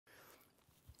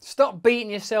Stop beating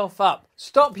yourself up.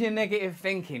 Stop your negative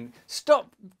thinking.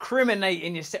 Stop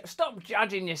criminating yourself. Stop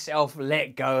judging yourself.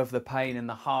 Let go of the pain and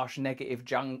the harsh negative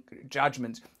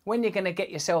judgments. When you're going to get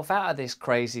yourself out of this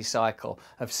crazy cycle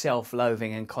of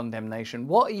self-loathing and condemnation,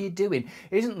 what are you doing?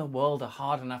 Isn't the world a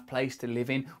hard enough place to live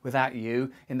in without you,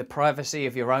 in the privacy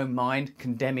of your own mind,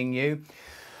 condemning you?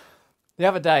 The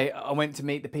other day, I went to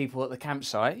meet the people at the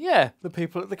campsite. Yeah, the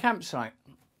people at the campsite.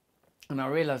 And I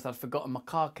realised I'd forgotten my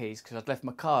car keys because I'd left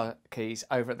my car keys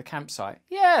over at the campsite.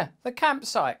 Yeah, the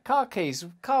campsite, car keys,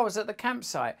 car was at the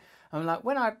campsite. And like,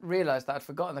 when I realised that I'd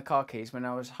forgotten the car keys when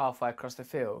I was halfway across the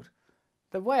field,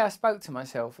 the way I spoke to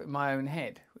myself in my own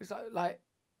head was like,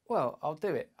 well, I'll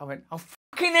do it. I went, oh,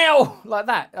 fucking hell, like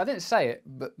that. I didn't say it,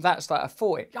 but that's like I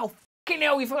thought it. Oh, fucking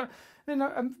hell, you forgot. And then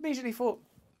I immediately thought,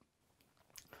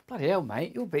 bloody hell,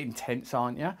 mate, you're a bit intense,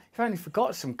 aren't you? You've only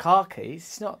forgot some car keys.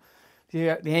 It's not the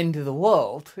end of the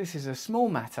world. This is a small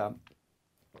matter.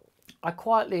 I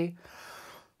quietly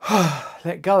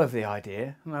let go of the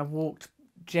idea and I walked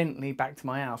gently back to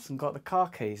my house and got the car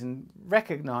keys and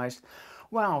recognised,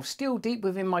 wow, still deep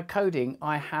within my coding,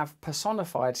 I have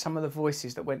personified some of the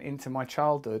voices that went into my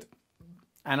childhood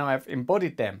and I've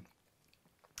embodied them.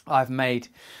 I've made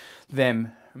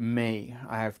them me.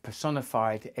 I have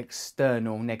personified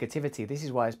external negativity. This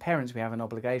is why as parents we have an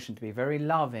obligation to be very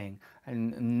loving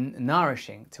and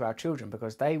nourishing to our children,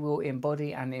 because they will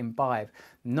embody and imbibe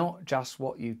not just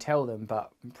what you tell them,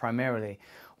 but primarily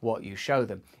what you show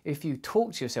them. If you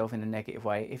talk to yourself in a negative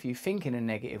way, if you think in a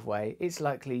negative way, it's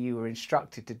likely you were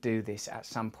instructed to do this at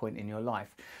some point in your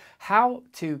life. How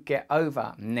to get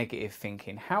over negative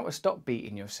thinking, how to stop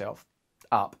beating yourself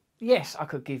up. Yes, I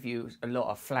could give you a lot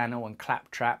of flannel and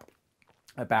claptrap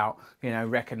about, you know,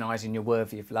 recognising you're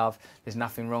worthy of love. There's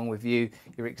nothing wrong with you.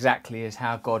 You're exactly as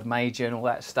how God made you and all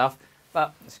that stuff.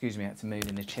 But, excuse me, I had to move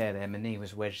in the chair there. My knee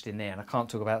was wedged in there and I can't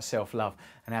talk about self-love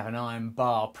and have an iron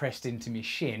bar pressed into my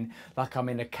shin like I'm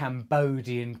in a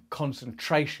Cambodian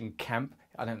concentration camp.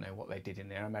 I don't know what they did in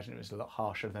there. I imagine it was a lot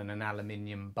harsher than an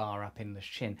aluminium bar up in the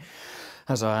shin.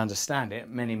 As I understand it,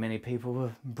 many, many people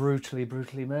were brutally,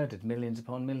 brutally murdered, millions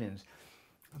upon millions.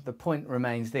 The point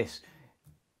remains this.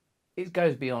 It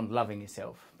goes beyond loving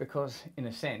yourself because, in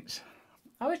a sense,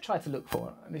 I always try to look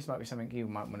for, and this might be something you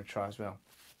might want to try as well.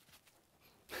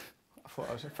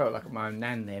 I felt like my own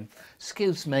nan then.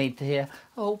 Excuse me, dear.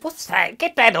 Oh, what's that?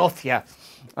 Get that off you.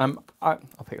 I'll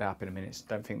pick that up in a minute.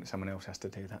 Don't think that someone else has to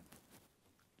do that.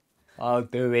 I'll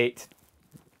do it.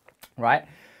 Right?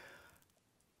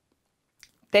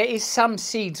 There is some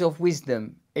seeds of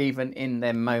wisdom even in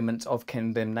them moments of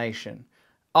condemnation.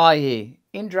 I.e.,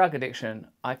 in drug addiction,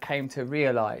 I came to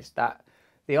realise that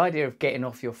the idea of getting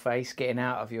off your face, getting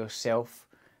out of yourself,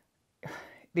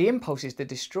 the impulse is to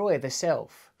destroy the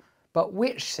self. But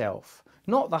which self?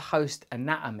 Not the host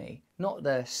anatomy, not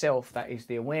the self that is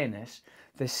the awareness,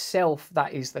 the self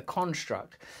that is the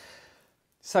construct.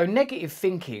 So negative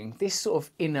thinking, this sort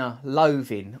of inner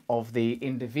loathing of the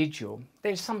individual,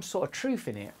 there's some sort of truth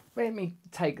in it. Let me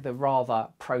take the rather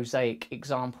prosaic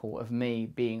example of me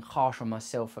being harsh on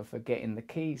myself for forgetting the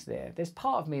keys there. There's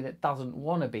part of me that doesn't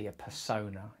want to be a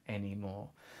persona anymore,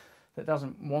 that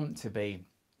doesn't want to be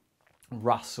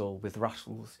Russell with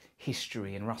Russell's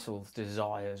history and Russell's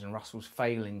desires and Russell's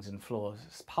failings and flaws.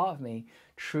 Part of me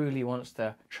truly wants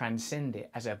to transcend it,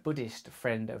 as a Buddhist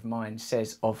friend of mine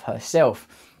says of herself,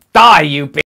 die you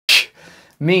bitch!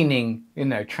 Meaning, you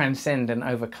know, transcend and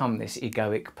overcome this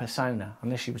egoic persona.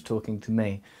 Unless she was talking to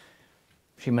me.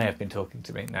 She may have been talking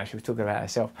to me. No, she was talking about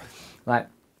herself. Like,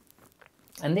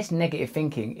 and this negative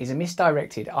thinking is a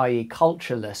misdirected, i.e.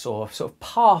 cultureless or sort of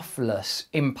pathless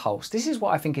impulse. This is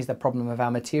what I think is the problem of our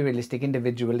materialistic,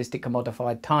 individualistic,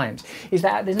 commodified times, is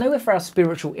that there's nowhere for our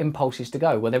spiritual impulses to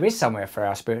go. Well, there is somewhere for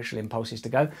our spiritual impulses to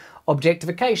go.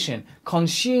 Objectification,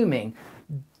 consuming,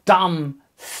 dumb,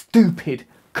 stupid,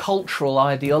 cultural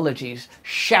ideologies,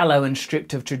 shallow and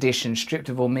stripped of tradition, stripped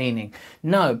of all meaning.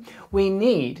 No, we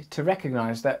need to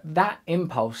recognise that that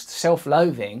impulse,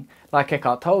 self-loathing, like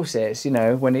Eckhart Tolle says, you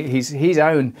know, when his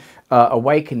own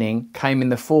awakening came in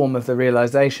the form of the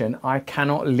realisation, I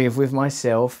cannot live with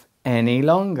myself any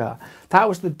longer. That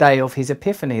was the day of his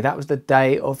epiphany. That was the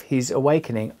day of his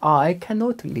awakening. I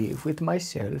cannot live with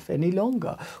myself any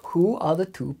longer. Who are the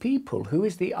two people? Who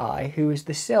is the I? Who is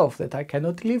the self that I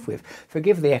cannot live with?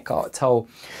 Forgive the Eckhart Tolle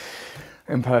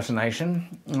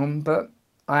impersonation, but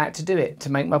I had to do it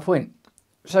to make my point.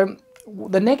 So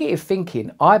the negative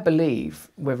thinking, I believe,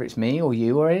 whether it's me or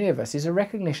you or any of us, is a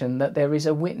recognition that there is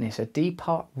a witness, a deep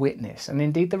part witness. And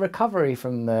indeed the recovery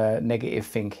from the negative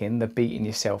thinking, the beating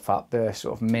yourself up, the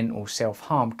sort of mental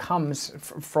self-harm comes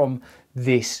from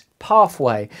this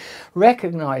pathway.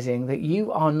 Recognizing that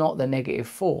you are not the negative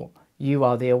thought. You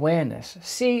are the awareness.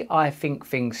 See, I think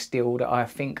things still that I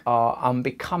think are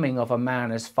unbecoming of a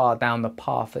man as far down the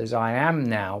path as I am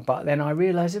now. But then I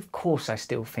realise, of course, I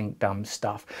still think dumb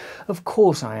stuff. Of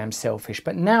course, I am selfish.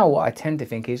 But now what I tend to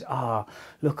think is,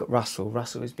 look at Russell.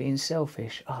 Russell is being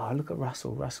selfish. Look at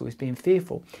Russell. Russell is being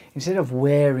fearful. Instead of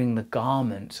wearing the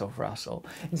garments of Russell,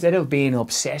 instead of being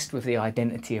obsessed with the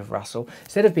identity of Russell,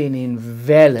 instead of being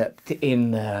enveloped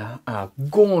in the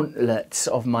gauntlets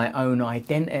of my own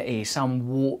identity, some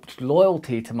warped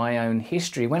loyalty to my own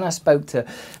history. When I spoke to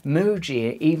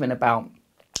Muji even about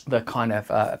the kind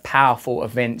of powerful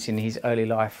events in his early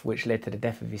life which led to the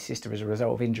death of his sister as a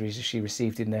result of injuries that she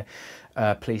received in the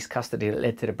police custody that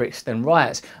led to the Brixton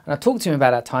riots, and I talked to him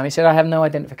about that time, he said, I have no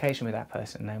identification with that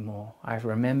person no more. I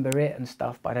remember it and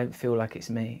stuff, but I don't feel like it's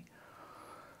me.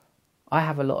 I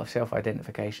have a lot of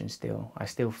self-identification still. I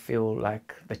still feel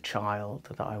like the child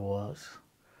that I was.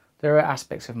 There are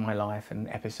aspects of my life and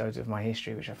episodes of my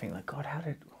history which I think like, God,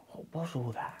 what was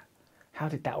all that? How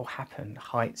did that all happen?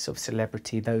 Heights of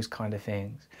celebrity, those kind of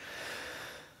things.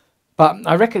 But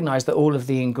I recognise that all of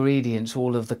the ingredients,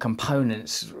 all of the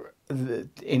components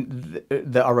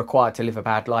that are required to live a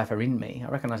bad life are in me.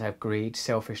 I recognise I have greed,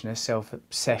 selfishness,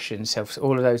 self-obsession,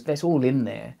 all of those, that's all in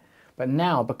there. But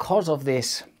now, because of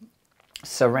this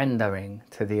surrendering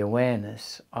to the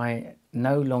awareness, I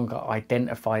no longer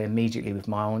identify immediately with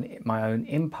my own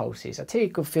impulses. I tell you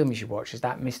a good film you should watch is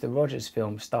that Mr. Rogers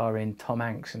film starring Tom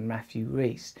Hanks and Matthew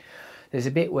Rhys. There's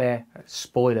a bit where,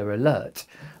 spoiler alert,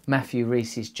 Matthew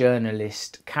Rhys's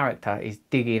journalist character is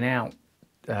digging out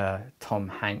Tom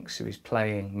Hanks, who is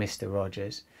playing Mr.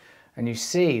 Rogers. And you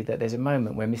see that there's a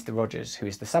moment where Mr. Rogers, who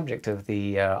is the subject of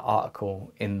the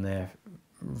article in the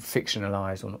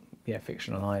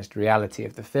fictionalized reality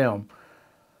of the film,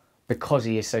 because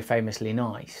he is so famously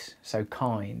nice, so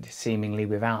kind, seemingly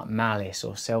without malice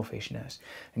or selfishness.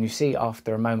 And you see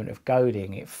after a moment of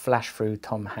goading, it flash through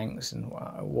Tom Hanks, and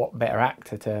what better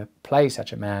actor to play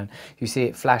such a man. You see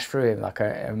it flash through him like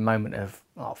a moment of,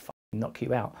 oh, knock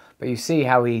you out. But you see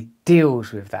how he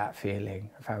deals with that feeling,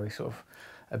 of how he sort of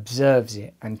observes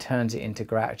it and turns it into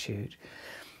gratitude.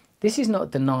 This is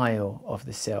not denial of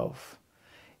the self.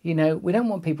 You know, we don't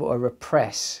want people to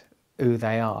repress who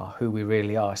they are, who we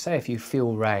really are. Say if you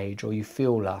feel rage or you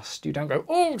feel lust, you don't go,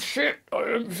 oh shit, I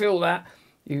don't feel that.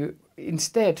 You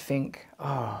instead think,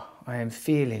 oh, I am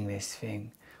feeling this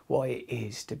thing, what it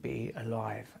is to be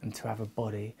alive and to have a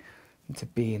body and to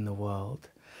be in the world.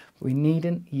 We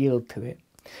needn't yield to it.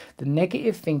 The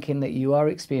negative thinking that you are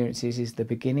experiencing is the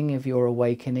beginning of your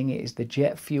awakening. It is the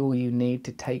jet fuel you need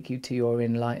to take you to your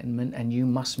enlightenment, and you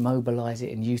must mobilize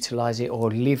it and utilize it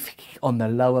or live on the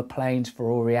lower planes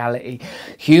for all reality.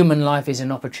 Human life is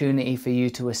an opportunity for you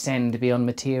to ascend beyond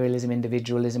materialism,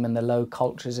 individualism and the low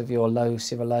cultures of your low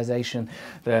civilization,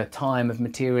 the time of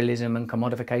materialism and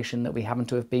commodification that we happen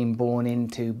to have been born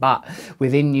into. But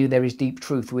within you there is deep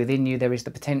truth. Within you there is the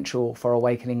potential for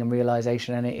awakening and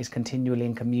realization, and it is continually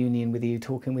in communion with you,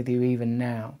 talking with you even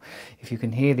now. If you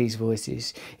can hear these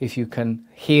voices, if you can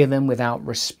hear them without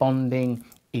responding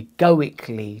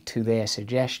egoically to their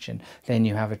suggestion, then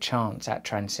you have a chance at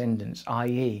transcendence.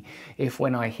 I.e., if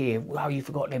when I hear, wow, you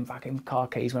forgot them fucking car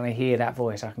keys, when I hear that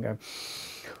voice, I can go,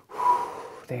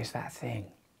 there's that thing.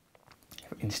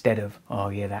 Instead of, oh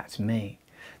yeah, that's me.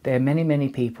 There are many, many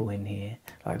people in here,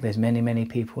 like there's many, many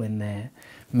people in there,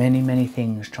 many, many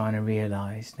things trying to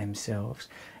realise themselves.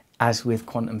 As with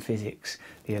quantum physics,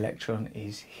 the electron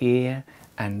is here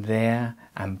and there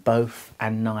and both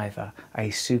and neither, a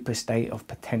super state of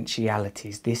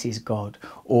potentialities. This is God,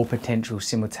 all potential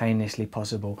simultaneously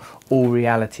possible, all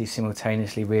reality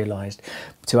simultaneously realised.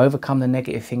 To overcome the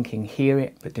negative thinking, hear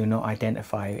it, but do not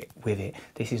identify with it.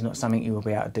 This is not something you will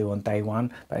be able to do on day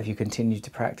one, but if you continue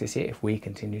to practice it, if we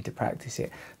continue to practice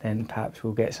it, then perhaps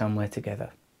we'll get somewhere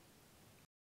together.